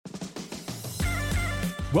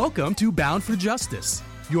Welcome to Bound for Justice,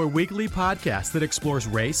 your weekly podcast that explores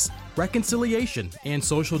race, reconciliation, and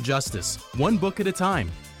social justice, one book at a time.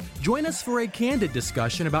 Join us for a candid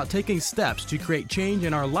discussion about taking steps to create change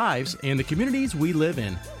in our lives and the communities we live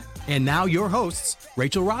in. And now your hosts,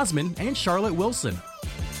 Rachel Rosman and Charlotte Wilson.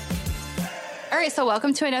 All right, so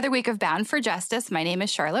welcome to another week of Bound for Justice. My name is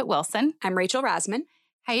Charlotte Wilson. I'm Rachel Rosman.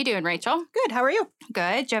 How you doing, Rachel? Good. How are you?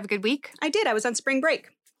 Good. Did you have a good week? I did. I was on spring break.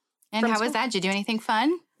 And how was that? Did you do anything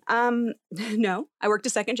fun? No. I worked a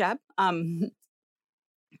second job.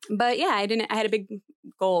 But yeah, I had a big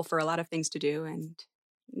goal for a lot of things to do, and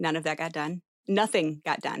none of that got done. Nothing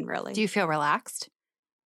got done, really. Do you feel relaxed?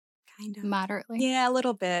 Kind of. Moderately? Yeah, a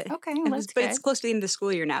little bit. Okay, But it's close to the end of the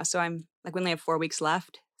school year now, so I'm like, we only have 4 weeks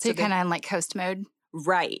left. So you're kind of in like coast mode?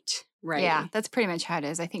 Right. Yeah, that's pretty much how it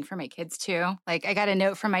is, I think, for my kids, too. Like, I got a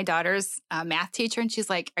note from my daughter's math teacher, and she's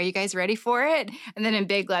like, are you guys ready for it? And then in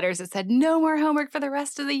big letters, it said, no more homework for the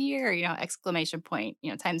rest of the year, exclamation point,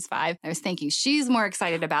 times 5. I was thinking she's more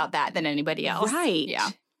excited about that than anybody else. Right. Yeah.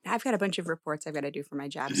 I've got a bunch of reports I've got to do for my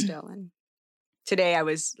job still. And today I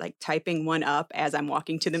was like typing one up as I'm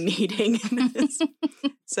walking to the meeting.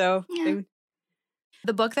 So yeah.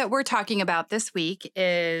 The book that we're talking about this week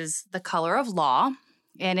is The Color of Law.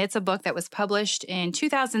 And it's a book that was published in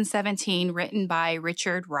 2017, written by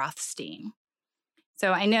Richard Rothstein.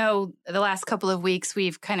 So I know the last couple of weeks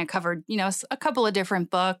we've kind of covered, a couple of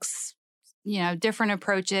different books, different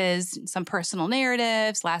approaches, some personal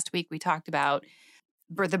narratives. Last week we talked about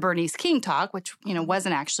the Bernice King talk, which,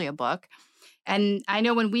 wasn't actually a book. And I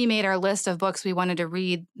know when we made our list of books, we wanted to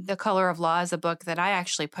read The Color of Law as a book that I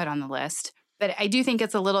actually put on the list. But I do think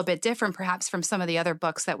it's a little bit different, perhaps, from some of the other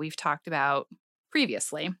books that we've talked about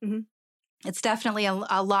previously. Mm-hmm. It's definitely a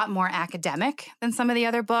lot more academic than some of the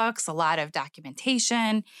other books, a lot of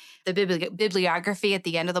documentation. The bibliography at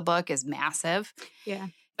the end of the book is massive. Yeah.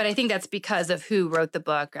 But I think that's because of who wrote the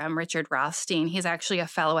book, Richard Rothstein. He's actually a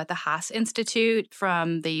fellow at the Haas Institute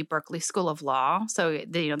from the Berkeley School of Law. So,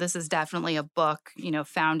 this is definitely a book,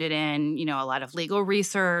 founded in, a lot of legal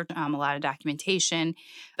research, a lot of documentation.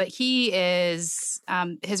 But he is,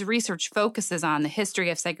 his research focuses on the history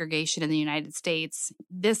of segregation in the United States.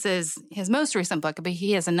 This is his most recent book, but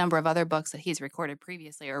he has a number of other books that he's recorded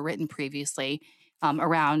previously or written previously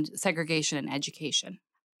around segregation and education.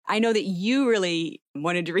 I know that you really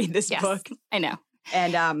wanted to read this book. I know.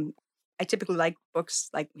 And I typically like books,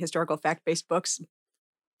 like historical fact-based books.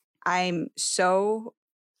 I'm so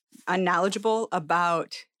unknowledgeable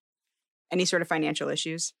about any sort of financial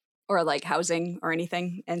issues or like housing or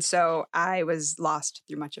anything. And so I was lost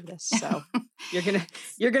through much of this. So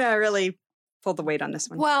you're gonna really pull the weight on this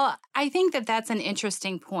one. Well, I think that that's an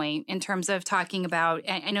interesting point in terms of talking about,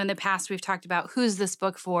 I know in the past we've talked about who's this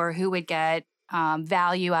book for, who would get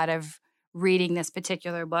value out of reading this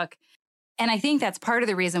particular book. And I think that's part of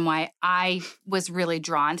the reason why I was really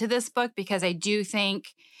drawn to this book, because I do think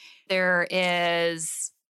there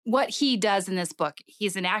is what he does in this book.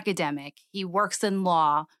 He's an academic. He works in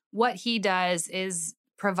law. What he does is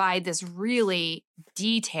provide this really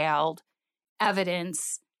detailed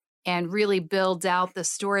evidence and really builds out the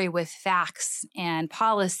story with facts and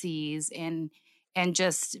policies and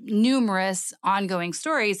just numerous ongoing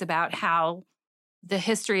stories about how the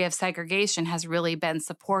history of segregation has really been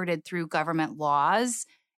supported through government laws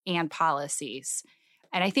and policies.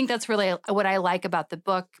 And I think that's really what I like about the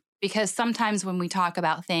book, because sometimes when we talk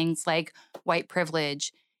about things like white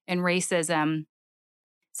privilege and racism,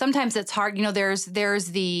 sometimes it's hard. There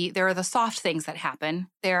are the soft things that happen.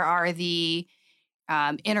 There are the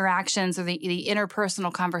interactions or the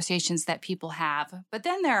interpersonal conversations that people have. But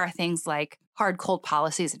then there are things like hard, cold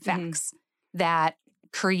policies and facts that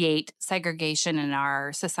create segregation in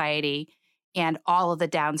our society and all of the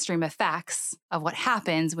downstream effects of what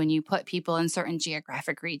happens when you put people in certain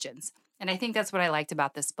geographic regions. And I think that's what I liked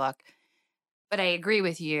about this book. But I agree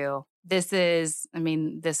with you. This is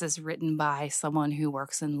written by someone who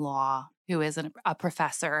works in law, who is a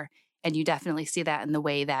professor, and you definitely see that in the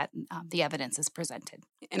way that the evidence is presented.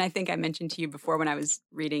 And I think I mentioned to you before when I was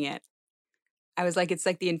reading it, I was like, it's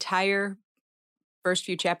like the entire first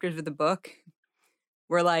few chapters of the book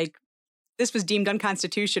were like, this was deemed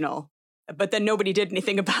unconstitutional, but then nobody did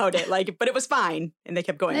anything about it. But it was fine. And they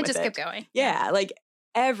kept going with it. It just kept going. Yeah, like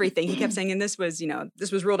everything. He kept saying, and this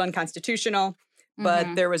was ruled unconstitutional,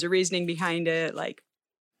 but there was a reasoning behind it. Like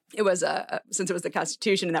it was since it was the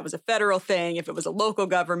Constitution and that was a federal thing, if it was a local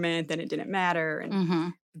government, then it didn't matter.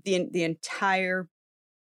 And the entire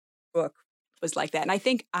book was like that. And I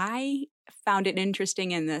think I found it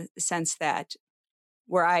interesting in the sense that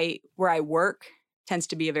where I work tends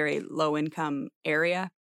to be a very low income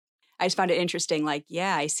area. I just found it interesting. Like,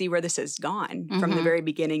 yeah, I see where this has gone from the very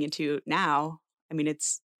beginning into now. I mean,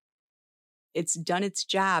 it's done its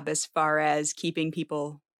job as far as keeping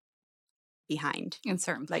people behind in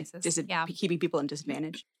certain places. Keeping people in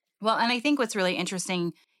disadvantage. Well, and I think what's really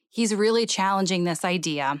interesting, he's really challenging this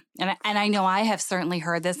idea. And I know I have certainly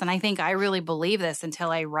heard this, and I think I really believe this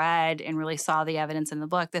until I read and really saw the evidence in the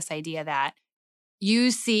book, this idea that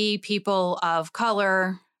you see people of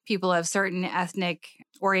color, people of certain ethnic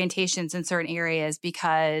orientations in certain areas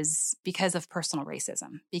because of personal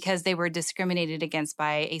racism, because they were discriminated against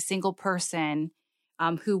by a single person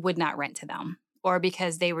who would not rent to them, or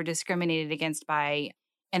because they were discriminated against by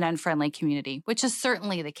an unfriendly community, which is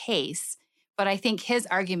certainly the case. But I think his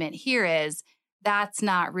argument here is that's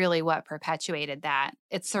not really what perpetuated that.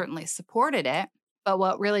 It certainly supported it, but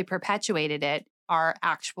what really perpetuated it are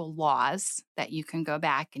actual laws that you can go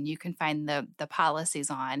back and you can find the policies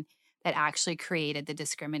on that actually created the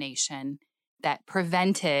discrimination that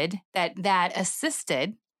prevented, that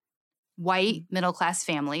assisted white middle-class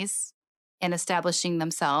families in establishing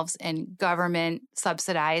themselves in government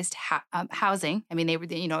subsidized housing. I mean, they were,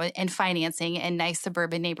 and financing in nice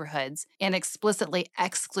suburban neighborhoods, and explicitly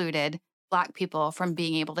excluded Black people from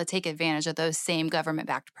being able to take advantage of those same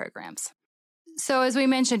government-backed programs. So as we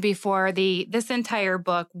mentioned before, this entire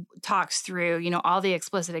book talks through, all the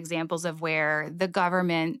explicit examples of where the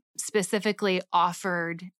government specifically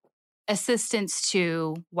offered assistance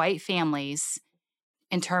to white families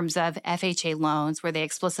in terms of FHA loans, where they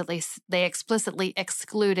explicitly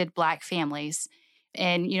excluded Black families.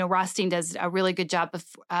 And, Rothstein does a really good job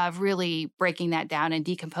of really breaking that down and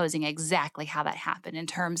decomposing exactly how that happened in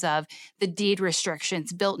terms of the deed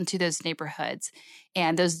restrictions built into those neighborhoods.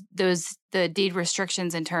 And the deed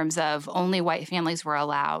restrictions in terms of only white families were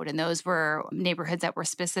allowed. And those were neighborhoods that were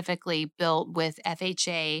specifically built with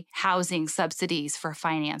FHA housing subsidies for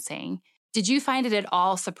financing. Did you find it at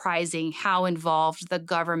all surprising how involved the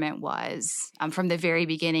government was from the very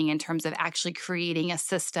beginning in terms of actually creating a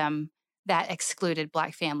system that excluded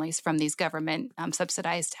Black families from these government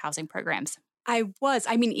subsidized housing programs? I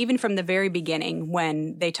mean, even from the very beginning,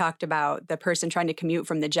 when they talked about the person trying to commute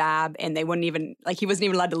from the job, and he wasn't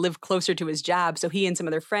even allowed to live closer to his job. So he and some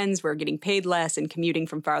of their friends were getting paid less and commuting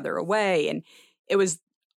from farther away. And it was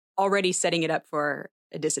already setting it up for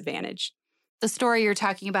a disadvantage. The story you're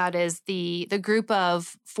talking about is the group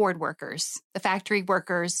of Ford workers, the factory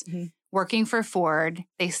workers working for Ford.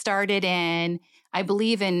 They started in, I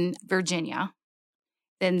believe, in Virginia.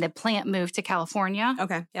 Then the plant moved to California.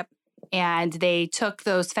 Okay, yep. And they took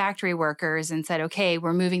those factory workers and said, okay,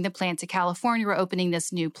 we're moving the plant to California. We're opening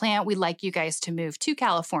this new plant. We'd like you guys to move to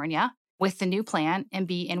California with the new plant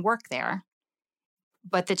and work there.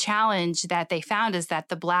 But the challenge that they found is that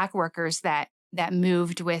the Black workers that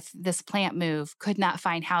moved with this plant move could not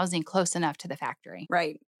find housing close enough to the factory.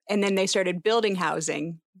 Right. And then they started building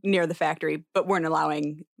housing near the factory, but weren't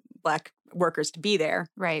allowing Black workers to be there.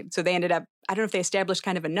 Right. So they ended up, I don't know if they established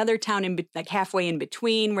kind of another town halfway in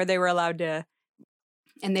between where they were allowed to,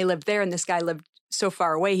 and they lived there. And this guy lived so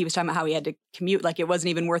far away. He was talking about how he had to commute, like it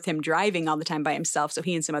wasn't even worth him driving all the time by himself. So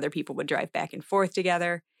he and some other people would drive back and forth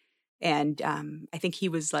together. And I think he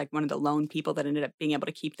was like one of the lone people that ended up being able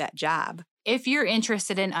to keep that job. If you're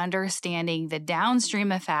interested in understanding the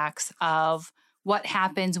downstream effects of what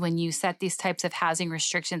happens when you set these types of housing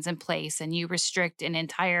restrictions in place and you restrict an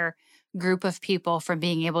entire group of people from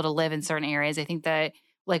being able to live in certain areas, I think that,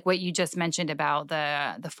 like what you just mentioned about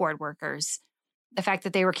the Ford workers, the fact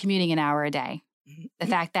that they were commuting an hour a day, the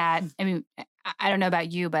fact that, I mean, I don't know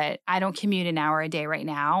about you, but I don't commute an hour a day right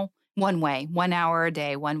now. One way, 1 hour a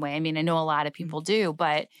day, one way. I mean, I know a lot of people do,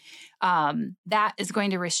 but that is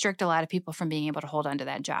going to restrict a lot of people from being able to hold on to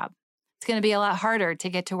that job. It's going to be a lot harder to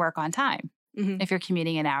get to work on time if you're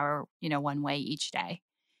commuting an hour, one way each day.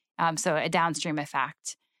 So a downstream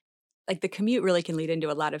effect. Like the commute really can lead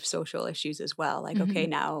into a lot of social issues as well. Like, okay,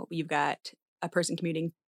 now you've got a person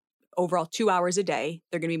commuting overall 2 hours a day.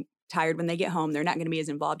 They're going to be tired when they get home. They're not going to be as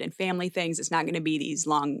involved in family things. It's not going to be these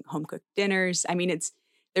long home-cooked dinners. I mean,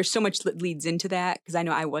 there's so much that leads into that, because I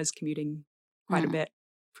know I was commuting quite a bit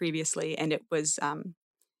previously, and it was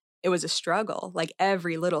a struggle. Like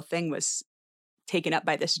every little thing was taken up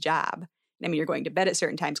by this job. I mean, you're going to bed at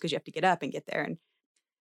certain times because you have to get up and get there. And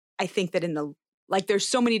I think that there's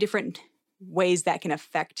so many different ways that can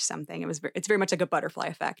affect something. It's very much like a butterfly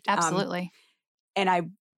effect. Absolutely. And I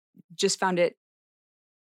just found it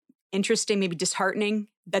interesting, maybe disheartening,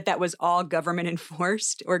 that was all government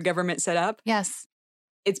enforced or government set up. Yes.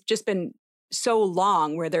 It's just been so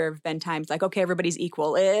long where there have been times like, okay, everybody's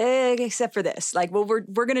equal, except for this. Like, well,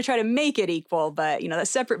 we're going to try to make it equal, but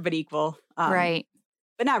that's separate but equal. Right.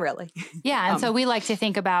 but not really. Yeah. And so we like to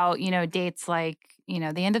think about, dates like,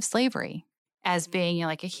 the end of slavery as being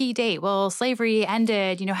like a key date. Well, slavery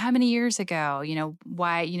ended, how many years ago?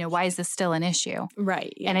 Why is this still an issue?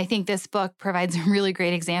 Right. Yeah. And I think this book provides really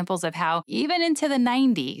great examples of how even into the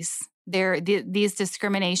 90s, these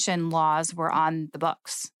discrimination laws were on the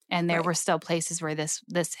books. And there were still places where this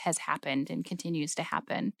has happened and continues to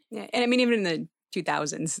happen. Yeah. And I mean, even in the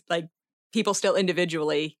 2000s, like people still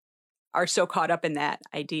individually are so caught up in that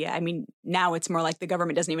idea. I mean, now it's more like the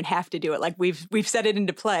government doesn't even have to do it. Like we've set it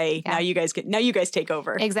into play. Yeah. Now you guys take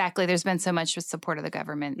over. Exactly. There's been so much support of the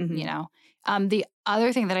government, The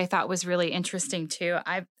other thing that I thought was really interesting too,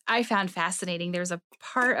 I found fascinating. There's a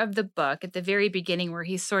part of the book at the very beginning where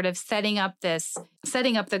he's sort of setting up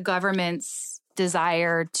the government's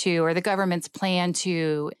desire to, or the government's plan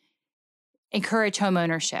to encourage home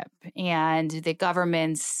ownership and the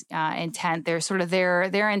government's intent. There's sort of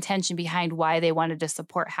their intention behind why they wanted to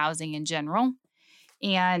support housing in general.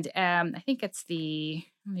 And I think it's I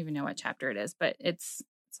don't even know what chapter it is, but it's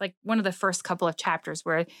like one of the first couple of chapters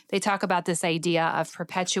where they talk about this idea of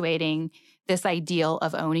perpetuating this ideal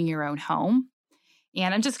of owning your own home.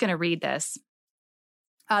 And I'm just going to read this.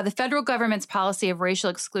 The federal government's policy of racial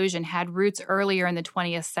exclusion had roots earlier in the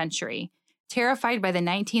 20th century. Terrified by the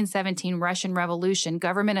 1917 Russian Revolution,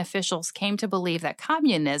 government officials came to believe that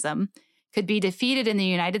communism could be defeated in the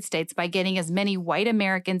United States by getting as many white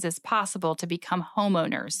Americans as possible to become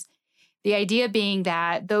homeowners. The idea being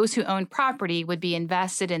that those who owned property would be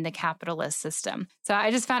invested in the capitalist system. So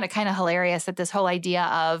I just found it kind of hilarious that this whole idea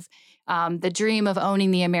of the dream of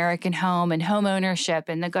owning the American home and home ownership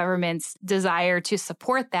and the government's desire to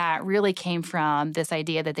support that really came from this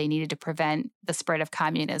idea that they needed to prevent the spread of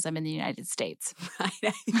communism in the United States.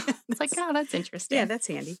 It's like, oh, that's interesting. Yeah, that's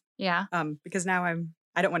handy. Yeah. Because now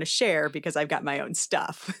I don't want to share because I've got my own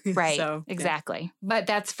stuff. Right. So, exactly. Yeah. But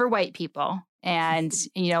that's for white people. And,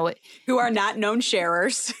 who are not known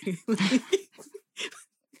sharers.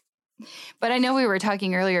 But I know we were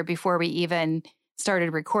talking earlier before we even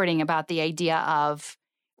started recording about the idea of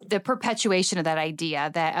the perpetuation of that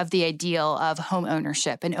idea, of the ideal of home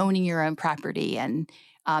ownership and owning your own property and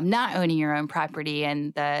not owning your own property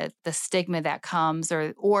and the stigma that comes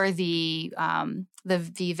or the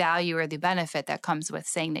value or the benefit that comes with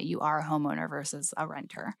saying that you are a homeowner versus a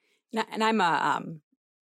renter. And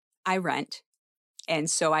I rent. And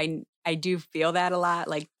so I do feel that a lot,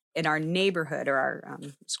 like in our neighborhood or our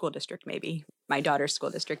school district, maybe my daughter's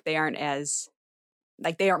school district, they aren't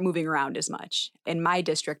moving around as much. In my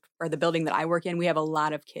district or the building that I work in, we have a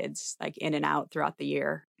lot of kids like in and out throughout the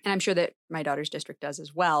year. And I'm sure that my daughter's district does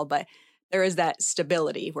as well. But there is that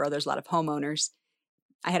stability where there's a lot of homeowners.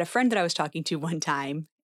 I had a friend that I was talking to one time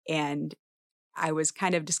and I was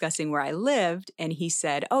kind of discussing where I lived. And he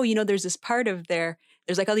said, oh, there's this part of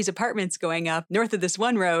there's like all these apartments going up north of this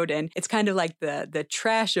one road. And it's kind of like the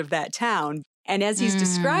trash of that town. And as he's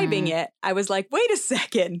describing it, I was like, wait a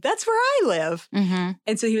second, that's where I live. Mm-hmm.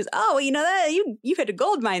 And so he was, oh, you've hit a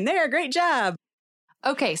gold mine there. Great job.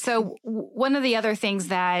 Okay. So one of the other things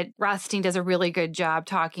that Rothstein does a really good job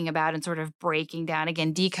talking about and sort of breaking down,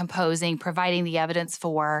 again, decomposing, providing the evidence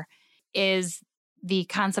for is the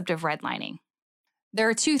concept of redlining. There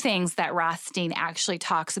are two things that Rothstein actually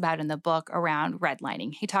talks about in the book around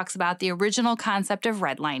redlining. He talks about the original concept of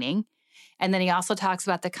redlining, and then he also talks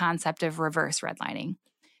about the concept of reverse redlining.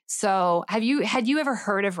 So had you ever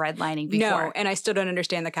heard of redlining before? No, and I still don't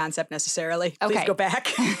understand the concept necessarily. Please go back.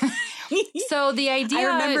 So the idea... I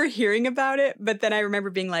remember hearing about it, but then I remember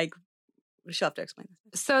being like, she'll have to explain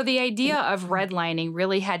this. So the idea of redlining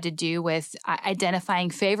really had to do with identifying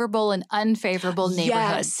favorable and unfavorable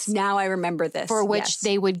neighborhoods. Yes, now I remember this. For which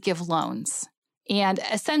they would give loans. And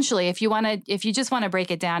essentially, if you just want to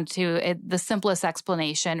break it down to the simplest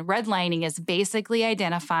explanation, redlining is basically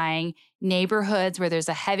identifying neighborhoods where there's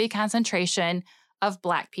a heavy concentration of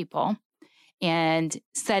Black people and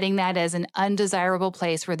setting that as an undesirable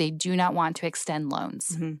place where they do not want to extend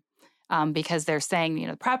loans. Mm-hmm. Because they're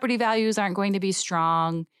saying, property values aren't going to be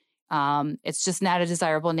strong. It's just not a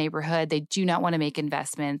desirable neighborhood. They do not want to make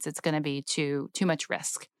investments. It's going to be too much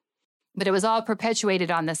risk. But it was all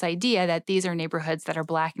perpetuated on this idea that these are neighborhoods that are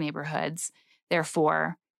Black neighborhoods.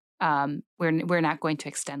 Therefore, we're not going to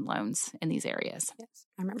extend loans in these areas. Yes,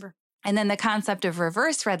 I remember. And then the concept of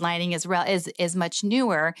reverse redlining is much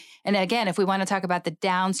newer. And again, if we want to talk about the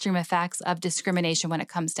downstream effects of discrimination when it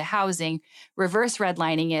comes to housing, reverse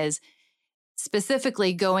redlining is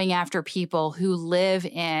specifically going after people who live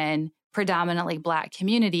in predominantly Black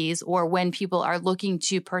communities, or when people are looking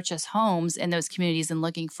to purchase homes in those communities and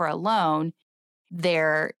looking for a loan,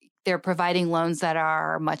 they're providing loans that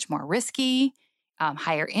are much more risky.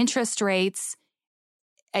 higher interest rates,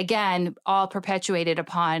 again, all perpetuated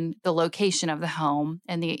upon the location of the home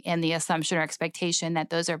and the assumption or expectation that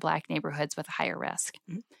those are Black neighborhoods with higher risk.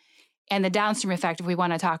 Mm-hmm. And the downstream effect, if we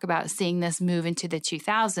want to talk about seeing this move into the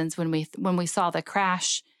 2000s, when we saw the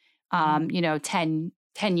crash, 10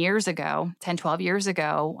 years ago, 10, 12 years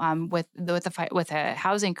ago, with a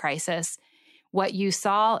housing crisis, what you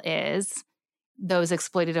saw is those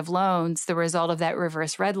exploitative loans, the result of that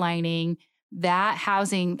reverse redlining, the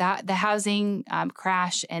housing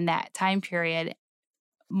crash in that time period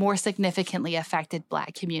more significantly affected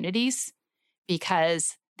Black communities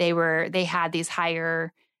because they had these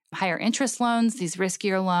higher interest loans, these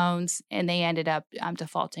riskier loans, and they ended up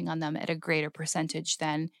defaulting on them at a greater percentage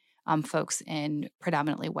than folks in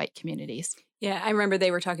predominantly white communities. Yeah, I remember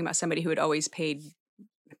they were talking about somebody who had always paid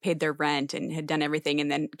their rent and had done everything,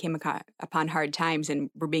 and then came upon hard times and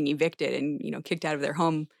were being evicted and kicked out of their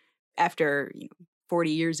home after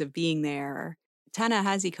 40 years of being there.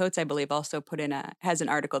 Ta-Nehisi Coates, I believe, also has an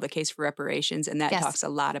article, The Case for Reparations, and that talks a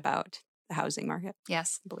lot about the housing market.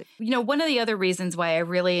 Yes. I believe. One of the other reasons why I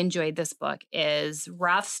really enjoyed this book is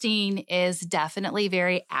Rothstein is definitely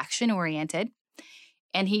very action-oriented.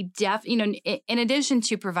 And he in addition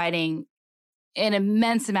to providing an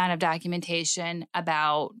immense amount of documentation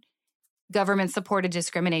about government-supported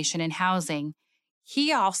discrimination in housing,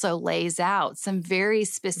 he also lays out some very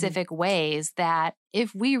specific ways that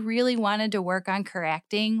if we really wanted to work on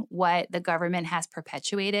correcting what the government has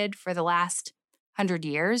perpetuated for the last 100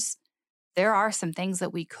 years, there are some things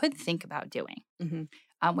that we could think about doing,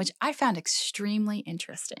 which I found extremely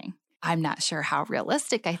interesting. I'm not sure how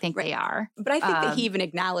realistic I think they are. But I think that he even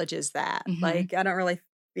acknowledges that. Like, I don't really,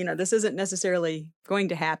 this isn't necessarily going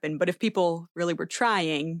to happen. But if people really were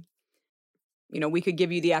trying, we could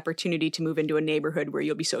give you the opportunity to move into a neighborhood where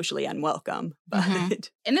you'll be socially unwelcome. But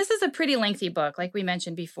And this is a pretty lengthy book, like we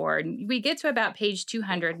mentioned before. We get to about page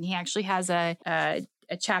 200, and he actually has a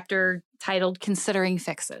chapter titled Considering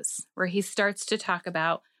Fixes, where he starts to talk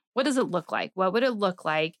about what does it look like? What would it look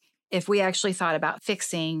like if we actually thought about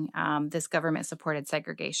fixing this government-supported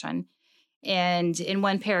segregation? And in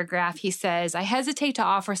one paragraph, he says, I hesitate to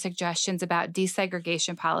offer suggestions about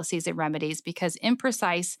desegregation policies and remedies because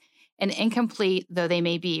imprecise and incomplete though they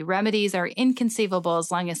may be, remedies are inconceivable as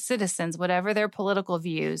long as citizens, whatever their political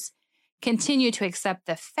views, continue to accept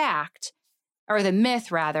the fact, or the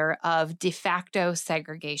myth rather, of de facto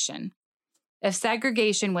segregation. If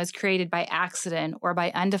segregation was created by accident or by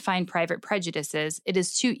undefined private prejudices, it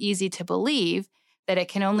is too easy to believe that it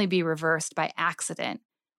can only be reversed by accident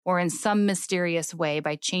or in some mysterious way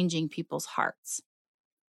by changing people's hearts.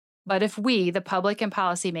 But if we, the public and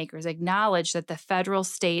policymakers, acknowledge that the federal,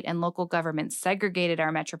 state, and local governments segregated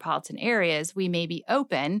our metropolitan areas,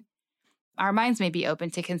 our minds may be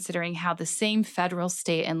open to considering how the same federal,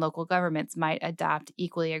 state, and local governments might adopt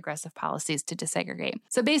equally aggressive policies to desegregate.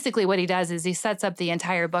 So basically what he does is he sets up the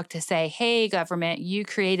entire book to say, hey, government, you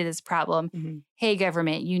created this problem. Hey,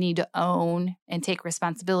 government, you need to own and take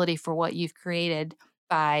responsibility for what you've created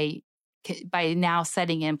by now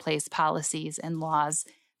setting in place policies and laws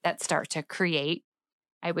that start to create,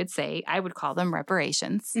 I would call them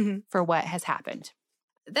reparations for what has happened.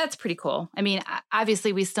 That's pretty cool. I mean,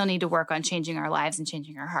 obviously, we still need to work on changing our lives and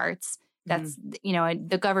changing our hearts. That's,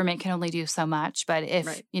 the government can only do so much. But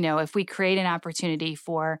if we create an opportunity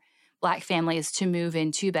for Black families to move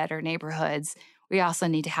into better neighborhoods, we also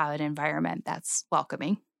need to have an environment that's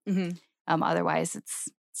welcoming. Otherwise, it's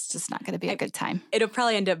just not going to be a good time. It'll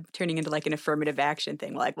probably end up turning into like an affirmative action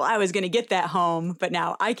thing. Like, well, I was going to get that home, but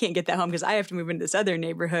now I can't get that home because I have to move into this other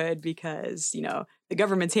neighborhood because, the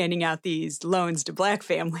government's handing out these loans to Black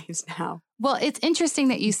families now. Well, it's interesting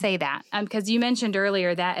that you say that because you mentioned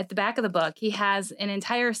earlier that at the back of the book, he has an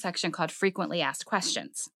entire section called Frequently Asked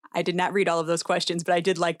Questions. I did not read all of those questions, but I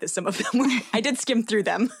did like that some of them I did skim through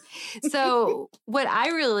them. So what I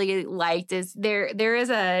really liked is there is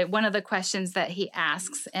one of the questions that he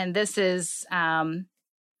asks, and this is on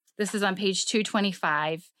page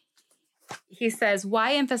 225. He says,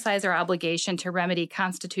 why emphasize our obligation to remedy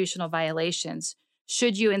constitutional violations?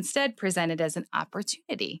 Should you instead present it as an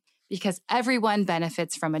opportunity? Because everyone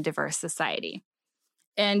benefits from a diverse society.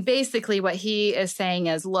 And basically what he is saying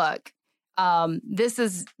is, look, this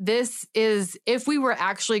is if we were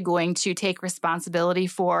actually going to take responsibility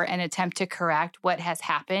for and attempt to correct what has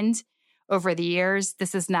happened over the years,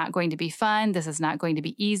 this is not going to be fun. This is not going to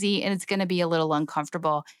be easy, and it's going to be a little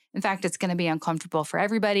uncomfortable. In fact, it's going to be uncomfortable for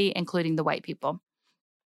everybody, including the white people.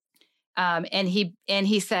 And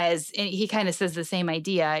he says, and he kind of says the same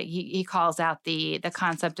idea. He calls out the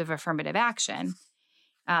concept of affirmative action.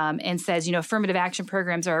 and says, affirmative action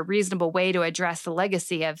programs are a reasonable way to address the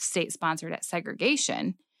legacy of state-sponsored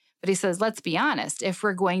segregation. But he says, let's be honest, if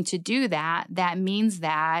we're going to do that, that means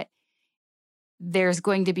that there's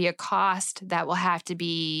going to be a cost that will have to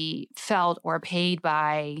be felt or paid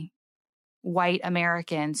by white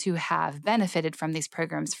Americans who have benefited from these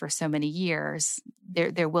programs for so many years.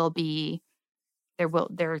 There's going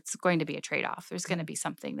to be a trade-off. There's going to be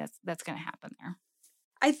something that's going to happen there.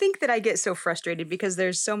 I think that I get so frustrated because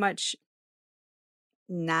there's so much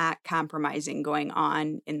not compromising going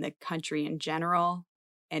on in the country in general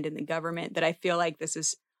and in the government that I feel like this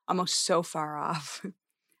is almost so far off.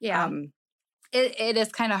 Yeah. It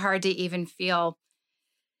is kind of hard to even feel.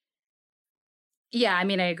 Yeah, I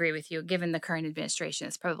agree with you. Given the current administration,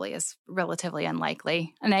 it's probably is relatively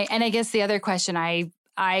unlikely. And I guess the other question I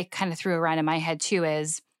kind of threw around in my head too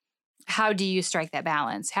is, how do you strike that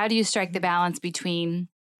balance? How do you strike the balance between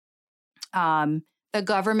the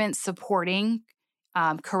government supporting,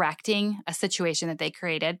 correcting a situation that they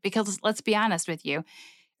created? Because let's be honest with you,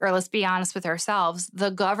 or let's be honest with ourselves, the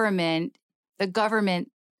government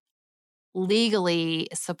legally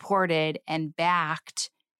supported and backed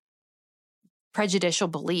prejudicial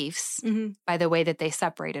beliefs by the way that they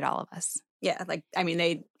separated all of us. Yeah,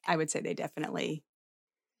 I would say they definitely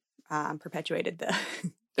perpetuated the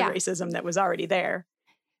racism that was already there.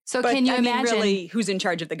 So can you imagine really who's in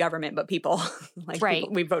charge of the government but people? Right.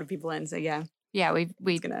 We voted people in, so yeah. Yeah,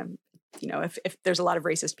 we gonna, if there's a lot of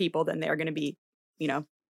racist people, then they're going to be,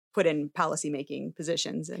 put in policymaking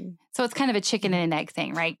positions, and so it's kind of a chicken and an egg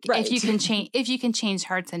thing, right? Right. If you can change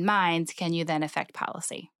hearts and minds, can you then affect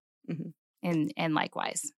policy? And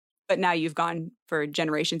likewise. But now you've gone for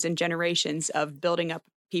generations and generations of building up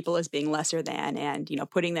people as being lesser than, and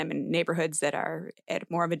putting them in neighborhoods that are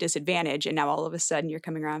at more of a disadvantage, and now all of a sudden you're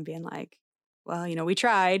coming around being like, well, we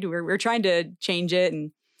tried, we're trying to change it,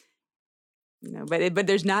 and but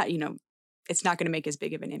there's not, it's not going to make as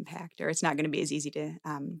big of an impact, or it's not going to be as easy to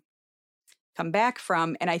come back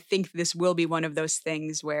from. And I think this will be one of those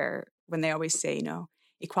things where, when they always say,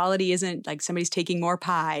 equality isn't like somebody's taking more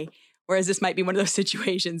pie, whereas this might be one of those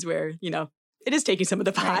situations where, it is taking some of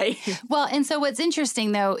the pie. Right. Well, and so what's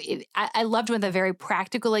interesting, though, I loved one of the very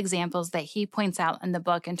practical examples that he points out in the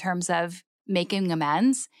book in terms of making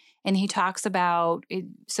amends. And he talks about,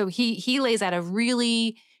 so he lays out a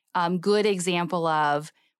really good example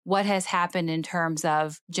of what has happened in terms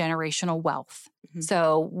of generational wealth.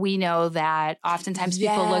 So we know that oftentimes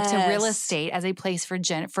people look to real estate as a place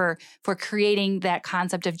for creating that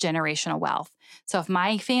concept of generational wealth. So if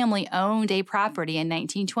my family owned a property in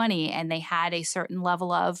 1920 and they had a certain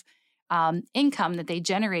level of income that they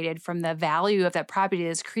generated from the value of that property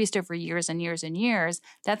that's increased over years and years and years,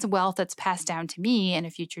 that's wealth that's passed down to me in a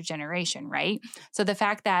future generation, right? So the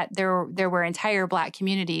fact that there were entire Black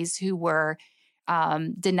communities who were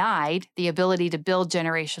denied the ability to build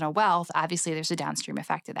generational wealth, obviously there's a downstream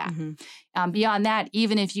effect of that. Beyond that,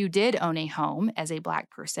 even if you did own a home as a Black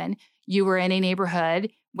person, you were in a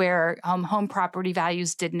neighborhood where home property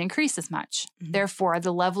values didn't increase as much. Therefore,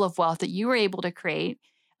 the level of wealth that you were able to create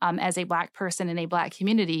as a Black person in a Black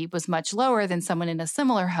community was much lower than someone in a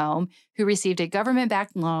similar home who received a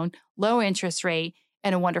government-backed loan, low interest rate,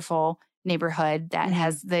 and a wonderful neighborhood that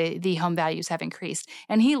has the home values have increased.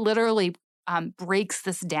 And he literally breaks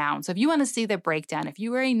this down. So if you want to see the breakdown, if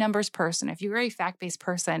you are a numbers person, if you are a fact-based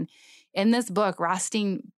person, in this book,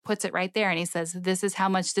 Rothstein puts it right there. And he says, this is how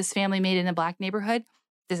much this family made in a Black neighborhood.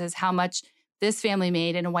 This is how much this family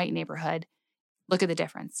made in a white neighborhood. Look at the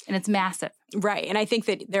difference. And it's massive. Right. And I think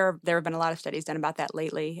that there have been a lot of studies done about that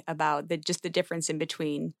lately, about just the difference in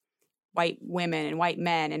between white women and white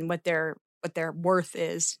men and what their worth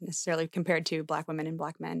is necessarily compared to Black women and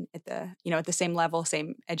Black men at the same level,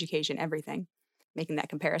 same education, everything, making that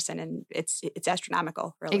comparison. And it's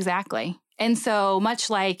astronomical, really. Exactly. And so much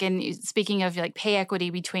like, and speaking of like pay equity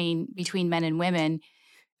between men and women,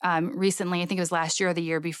 recently, I think it was last year or the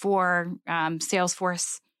year before,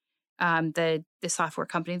 Salesforce, the software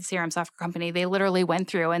company, the CRM software company, they literally went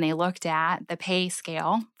through and they looked at the pay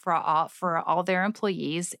scale for all their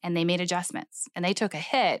employees, and they made adjustments. And they took a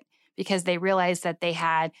hit because they realized that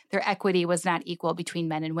their equity was not equal between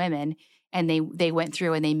men and women. And they went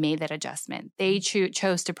through and they made that adjustment. They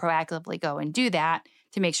chose to proactively go and do that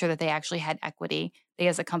to make sure that they actually had equity. They,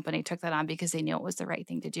 as a company, took that on because they knew it was the right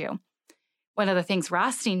thing to do. One of the things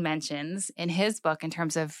Rothstein mentions in his book in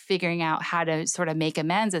terms of figuring out how to sort of make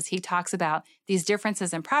amends is he talks about these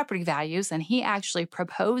differences in property values, and he actually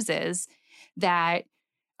proposes that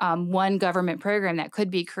one government program that could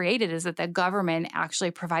be created is that the government actually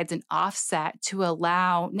provides an offset to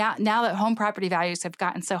allow, now that home property values have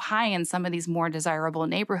gotten so high in some of these more desirable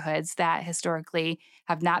neighborhoods that historically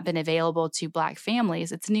have not been available to Black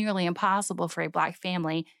families, it's nearly impossible for a Black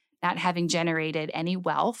family not having generated any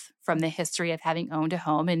wealth from the history of having owned a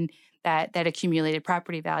home and that accumulated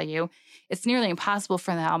property value. It's nearly impossible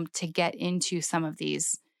for them to get into some of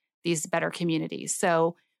these better communities.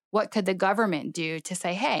 So what could the government do to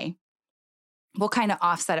say, hey, we'll kind of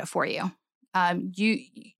offset it for you?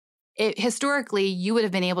 Historically, you would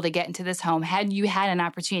have been able to get into this home had you had an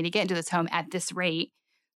opportunity to get into this home at this rate.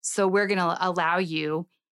 So we're going to allow you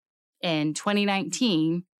in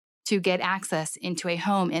 2019 to get access into a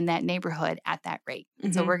home in that neighborhood at that rate.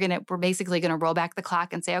 Mm-hmm. So we're basically going to roll back the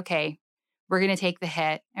clock and say, okay, we're going to take the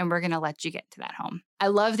hit and we're going to let you get to that home. I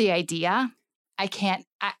love the idea.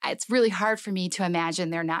 It's really hard for me to imagine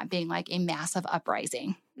there not being like a massive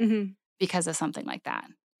uprising because of something like that.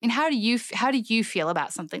 And how do you feel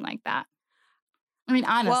about something like that? I mean,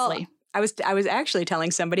 honestly. Well, I was actually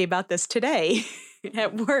telling somebody about this today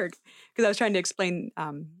at work because I was trying to explain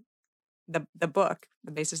the book,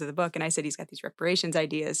 the basis of the book. And I said, he's got these reparations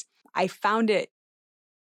ideas. I found it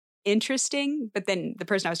interesting, but then the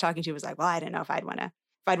person I was talking to was like, well, I don't know if I'd want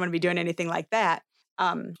to be doing anything like that.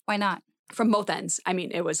 Why not? From both ends. I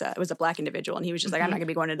mean, it was a Black individual, and he was just like, I'm not going to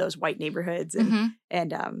be going to those white neighborhoods and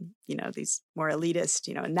these more elitist,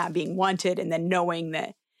 and not being wanted, and then knowing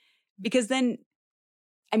that, because then,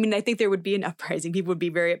 I mean, I think there would be an uprising. People would be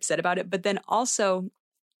very upset about it, but then also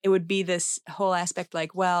it would be this whole aspect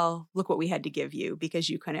like, well, look what we had to give you because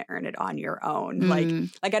you couldn't earn it on your own.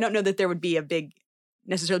 Like I don't know that there would be a big,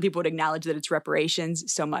 necessarily people would acknowledge that it's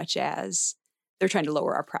reparations so much as they're trying to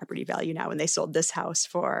lower our property value now when they sold this house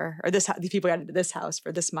these people got into this house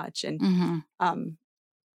for this much. And I'm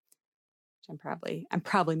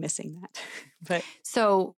probably missing that. But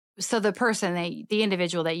so the person the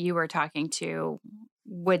individual that you were talking to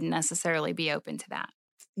wouldn't necessarily be open to that.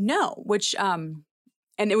 No, which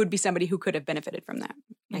and it would be somebody who could have benefited from that.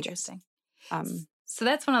 Interesting. So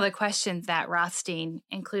that's one of the questions that Rothstein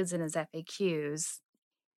includes in his FAQs.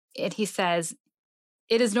 And he says,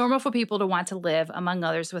 it is normal for people to want to live among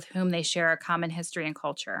others with whom they share a common history and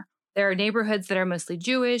culture. There are neighborhoods that are mostly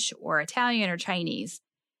Jewish or Italian or Chinese.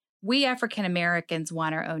 We African Americans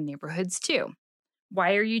want our own neighborhoods too.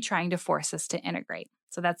 Why are you trying to force us to integrate?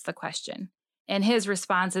 So that's the question. And his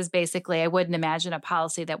response is basically, I wouldn't imagine a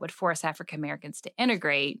policy that would force African Americans to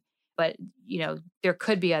integrate, but there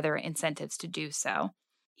could be other incentives to do so.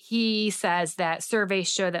 He says that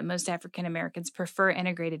surveys show that most African Americans prefer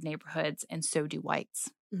integrated neighborhoods, and so do whites.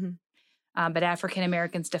 Mm-hmm. But African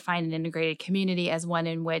Americans define an integrated community as one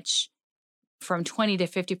in which from 20 to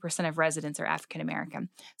 50% of residents are African American.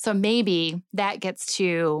 So maybe that gets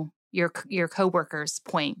to your coworker's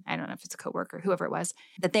point. I don't know if it's a coworker, whoever it was,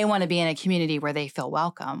 that they want to be in a community where they feel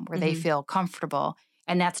welcome, where they feel comfortable.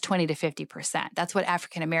 And that's 20 to 50%. That's what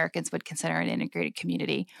African Americans would consider an integrated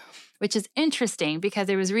community, which is interesting because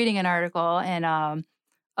I was reading an article in a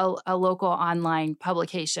local online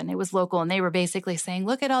publication. It was local, and they were basically saying,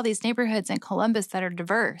 look at all these neighborhoods in Columbus that are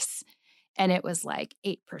diverse. And it was like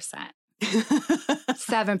 8%,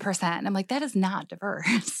 7%. And I'm like, that is not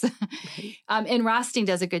diverse. And Rothstein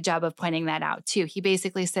does a good job of pointing that out too. He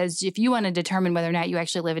basically says, if you want to determine whether or not you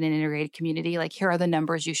actually live in an integrated community, like here are the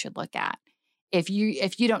numbers you should look at. If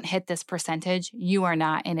you don't hit this percentage, you are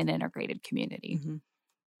not in an integrated community. Mm-hmm.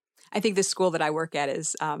 I think the school that I work at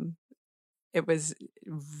is, it was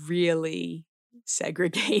really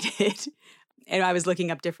segregated. And I was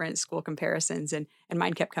looking up different school comparisons, and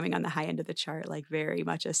mine kept coming on the high end of the chart, like very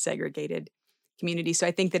much a segregated community. So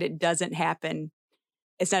I think that it doesn't happen.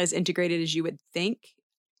 It's not as integrated as you would think,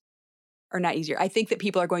 or not easier. I think that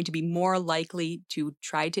people are going to be more likely to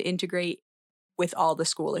try to integrate with all the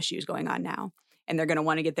school issues going on now. And they're going to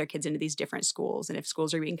want to get their kids into these different schools. And if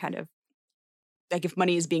schools are being kind of, like if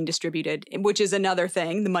money is being distributed, which is another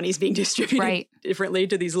thing, the money is being distributed differently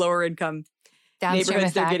to these lower income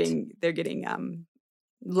neighborhoods. They're getting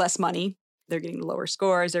less money. They're getting lower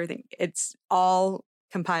scores, everything. It's all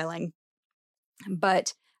compiling.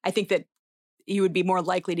 But I think that you would be more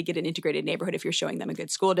likely to get an integrated neighborhood if you're showing them a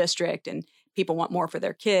good school district and people want more for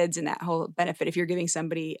their kids, and that whole benefit. If you're giving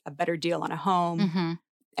somebody a better deal on a home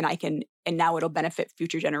and now it'll benefit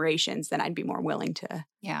future generations, then I'd be more willing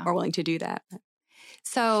to do that.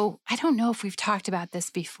 So I don't know if we've talked about this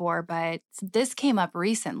before, but this came up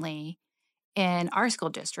recently in our school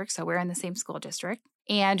district. So we're in the same school district.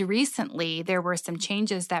 And recently there were some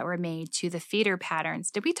changes that were made to the feeder patterns.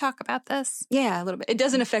 Did we talk about this? Yeah, a little bit. It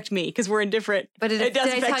doesn't affect me because we're in different. But did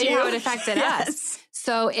I tell you how it affected us?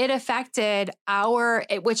 So it affected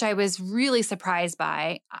which I was really surprised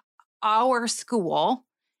by, our school.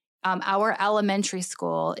 Our elementary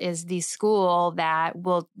school is the school that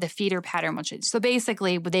the feeder pattern will change. So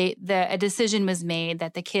basically, a decision was made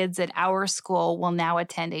that the kids at our school will now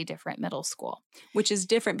attend a different middle school. Which is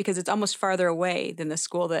different because it's almost farther away than the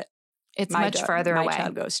school that it's much farther away. My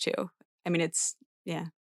child goes to. I mean, yeah.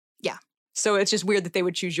 So it's just weird that they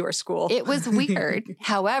would choose your school. It was weird.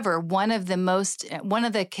 However, one of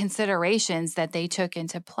the considerations that they took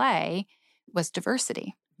into play was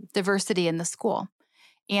diversity in the school.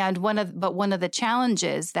 And one of the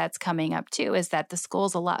challenges that's coming up too is that the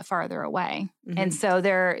school's a lot farther away. Mm-hmm. And so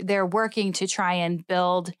they're working to try and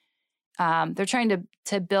build, they're trying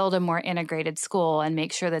to build a more integrated school and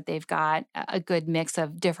make sure that they've got a good mix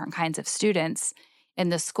of different kinds of students in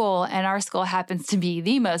the school. And our school happens to be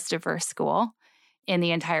the most diverse school in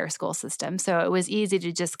the entire school system. So it was easy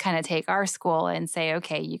to just kind of take our school and say,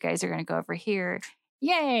 okay, you guys are going to go over here.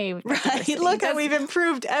 Yay. Right. Look how we've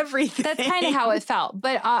improved everything. That's kind of how it felt.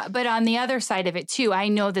 But on the other side of it too, I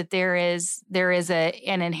know that there is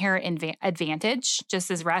an inherent advantage. Just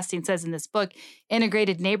as Rastine says in this book,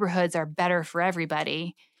 integrated neighborhoods are better for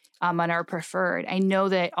everybody and are preferred. I know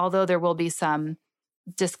that although there will be some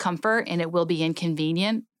discomfort and it will be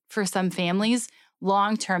inconvenient for some families,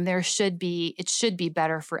 long term it should be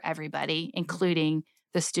better for everybody, including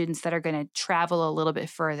the students that are going to travel a little bit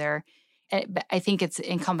further. I think it's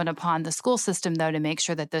incumbent upon the school system, though, to make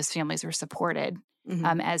sure that those families are supported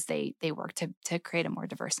as they work to create a more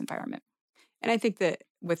diverse environment. And I think that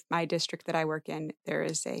with my district that I work in, there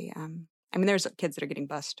is there's kids that are getting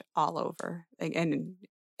bused all over. And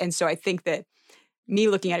so I think that me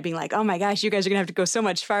looking at it being like, oh my gosh, you guys are going to have to go so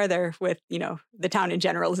much farther with, the town in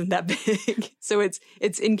general isn't that big. So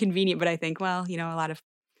it's inconvenient, but I think, well, a lot of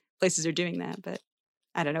places are doing that, but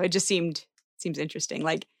I don't know. It just seems interesting.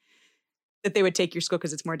 Like, that they would take your school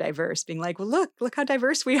because it's more diverse, being like, well, look how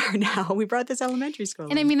diverse we are now. We brought this elementary school.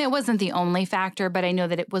 And I mean, it wasn't the only factor, but I know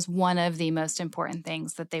that it was one of the most important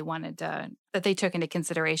things that they wanted that they took into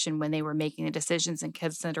consideration when they were making the decisions and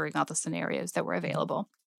considering all the scenarios that were available.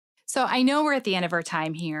 So I know we're at the end of our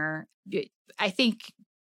time here. I think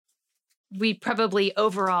we probably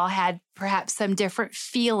overall had perhaps some different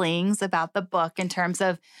feelings about the book in terms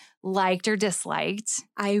of liked or disliked.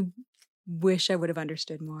 I wish I would have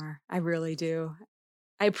understood more. I really do.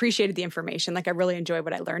 I appreciated the information. Like, I really enjoyed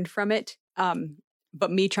what I learned from it.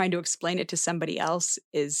 But me trying to explain it to somebody else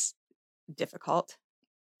is difficult.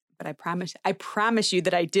 But I promise you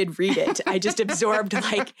that I did read it. I just absorbed,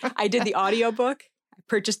 I did the audiobook. I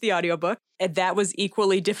purchased the audiobook, and that was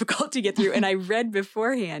equally difficult to get through. And I read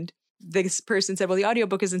beforehand. This person said, well, the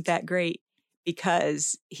audiobook isn't that great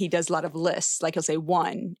because he does a lot of lists. Like, he'll say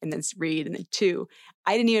 1 and then read and then 2.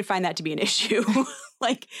 I didn't even find that to be an issue. I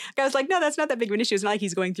was like, no, that's not that big of an issue. It's not like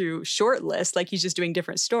he's going through short lists. Like, he's just doing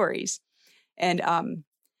different stories. And,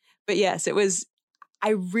 but yes, it was,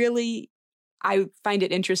 I find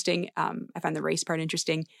it interesting. I find the race part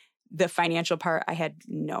interesting. The financial part, I had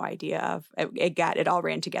no idea of. It all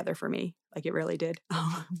ran together for me. Like, it really did.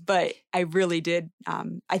 But I really did.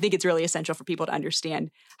 I think it's really essential for people to understand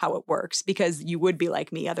how it works, because you would be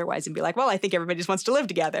like me otherwise and be like, well, I think everybody just wants to live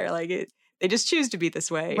together. They just choose to be this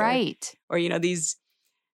way. Right. Or these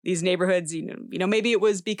neighborhoods, maybe it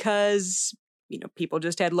was because, people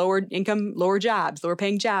just had lower income, lower jobs, lower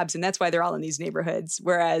paying jobs. And that's why they're all in these neighborhoods.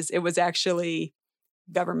 Whereas it was actually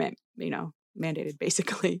government, mandated,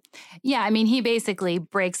 basically. Yeah, I mean, he basically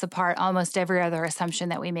breaks apart almost every other assumption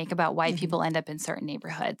that we make about why people end up in certain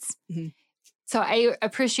neighborhoods. Mm-hmm. So I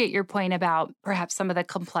appreciate your point about perhaps some of the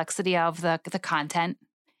complexity of the content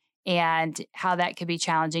and how that could be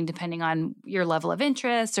challenging depending on your level of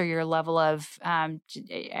interest or your level of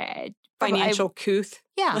financial couth.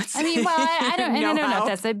 Yeah, I mean, well, I don't know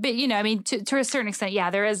if that's but to a certain extent, yeah,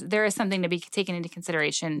 there is something to be taken into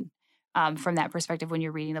consideration from that perspective when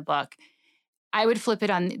you're reading the book. I would flip it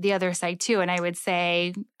on the other side too. And I would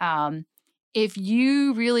say, if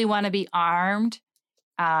you really want to be armed,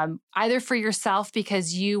 either for yourself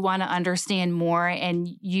because you want to understand more and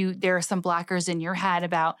there are some blockers in your head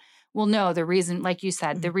about, well, no, the reason, like you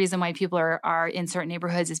said, the reason why people are in certain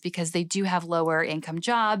neighborhoods is because they do have lower income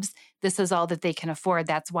jobs. This is all that they can afford.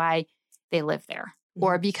 That's why they live there. Mm-hmm.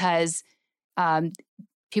 Or because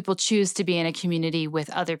people choose to be in a community with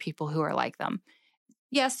other people who are like them.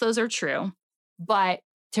 Yes, those are true. But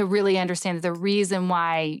to really understand that the reason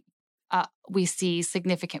why we see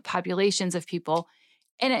significant populations of people,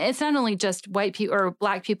 and it's not only just white people or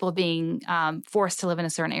Black people being forced to live in a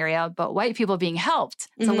certain area, but white people being helped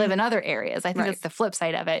to live in other areas. I think that's the flip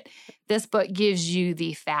side of it. This book gives you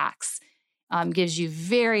the facts gives you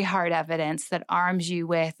very hard evidence that arms you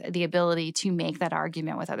with the ability to make that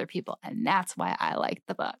argument with other people. And that's why I like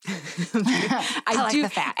the book. I like the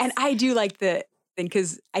facts. And I do like the thing,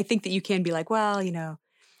 because I think that you can be like, well,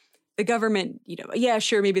 the government, yeah,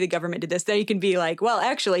 sure, maybe the government did this. Then you can be like, well,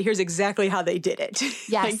 actually, here's exactly how they did it.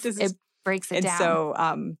 Yes, it breaks it down. And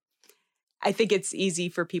so I think it's easy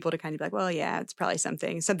for people to kind of be like, well, yeah, it's probably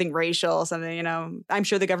something racial, something, I'm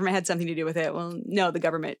sure the government had something to do with it. Well, no, the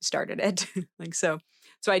government started it. So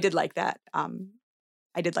I did like that.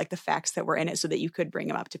 I did like the facts that were in it so that you could bring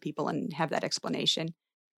them up to people and have that explanation.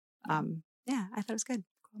 Yeah, I thought it was good.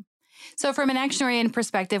 Cool. So from an action-oriented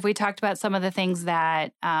perspective, we talked about some of the things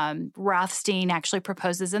that Rothstein actually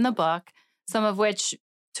proposes in the book, some of which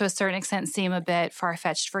to a certain extent seem a bit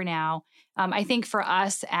far-fetched for now. I think for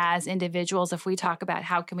us as individuals, if we talk about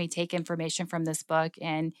how can we take information from this book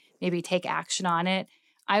and maybe take action on it,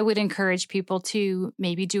 I would encourage people to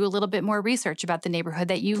maybe do a little bit more research about the neighborhood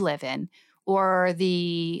that you live in, or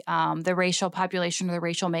the racial population or the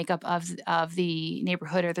racial makeup of the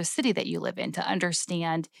neighborhood or the city that you live in, to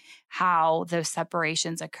understand how those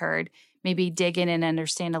separations occurred. Maybe dig in and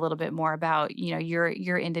understand a little bit more about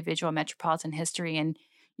your individual metropolitan history. And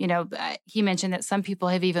he mentioned that some people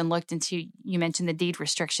have even looked into, you mentioned the deed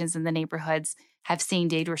restrictions in the neighborhoods, have seen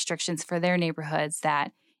deed restrictions for their neighborhoods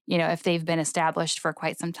that, if they've been established for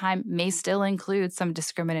quite some time, may still include some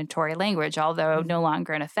discriminatory language, although no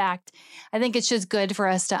longer in effect. I think it's just good for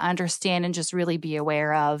us to understand and just really be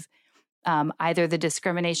aware of either the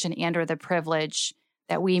discrimination and or the privilege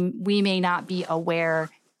that we may not be aware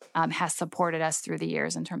has supported us through the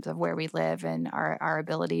years in terms of where we live and our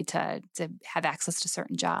ability to have access to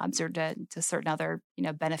certain jobs or to certain other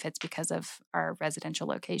benefits because of our residential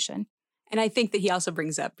location. And I think that he also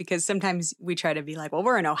brings up, because sometimes we try to be like, well,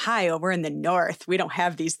 we're in Ohio, we're in the North, we don't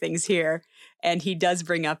have these things here. And he does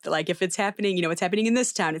bring up that, like, if it's happening, it's happening in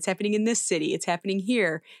this town, it's happening in this city, it's happening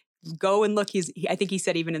here, go and look. I think he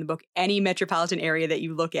said even in the book, any metropolitan area that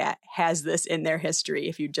you look at has this in their history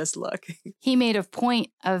if you just look. He made a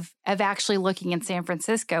point of actually looking in San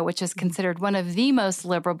Francisco, which is considered one of the most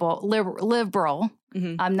liberal,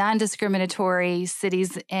 non-discriminatory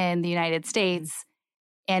cities in the United States.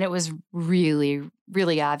 And it was really,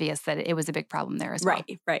 really obvious that it was a big problem there as well.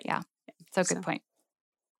 Right. Yeah. So good point.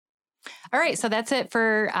 All right. So that's it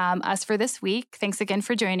for us for this week. Thanks again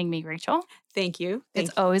for joining me, Rachel. Thank you.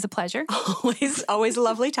 It's always a pleasure. Always a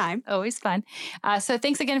lovely time. Always fun. So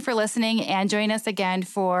thanks again for listening, and join us again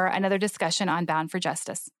for another discussion on Bound for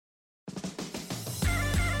Justice.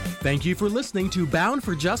 Thank you for listening to Bound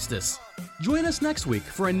for Justice. Join us next week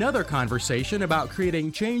for another conversation about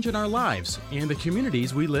creating change in our lives and the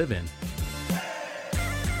communities we live in.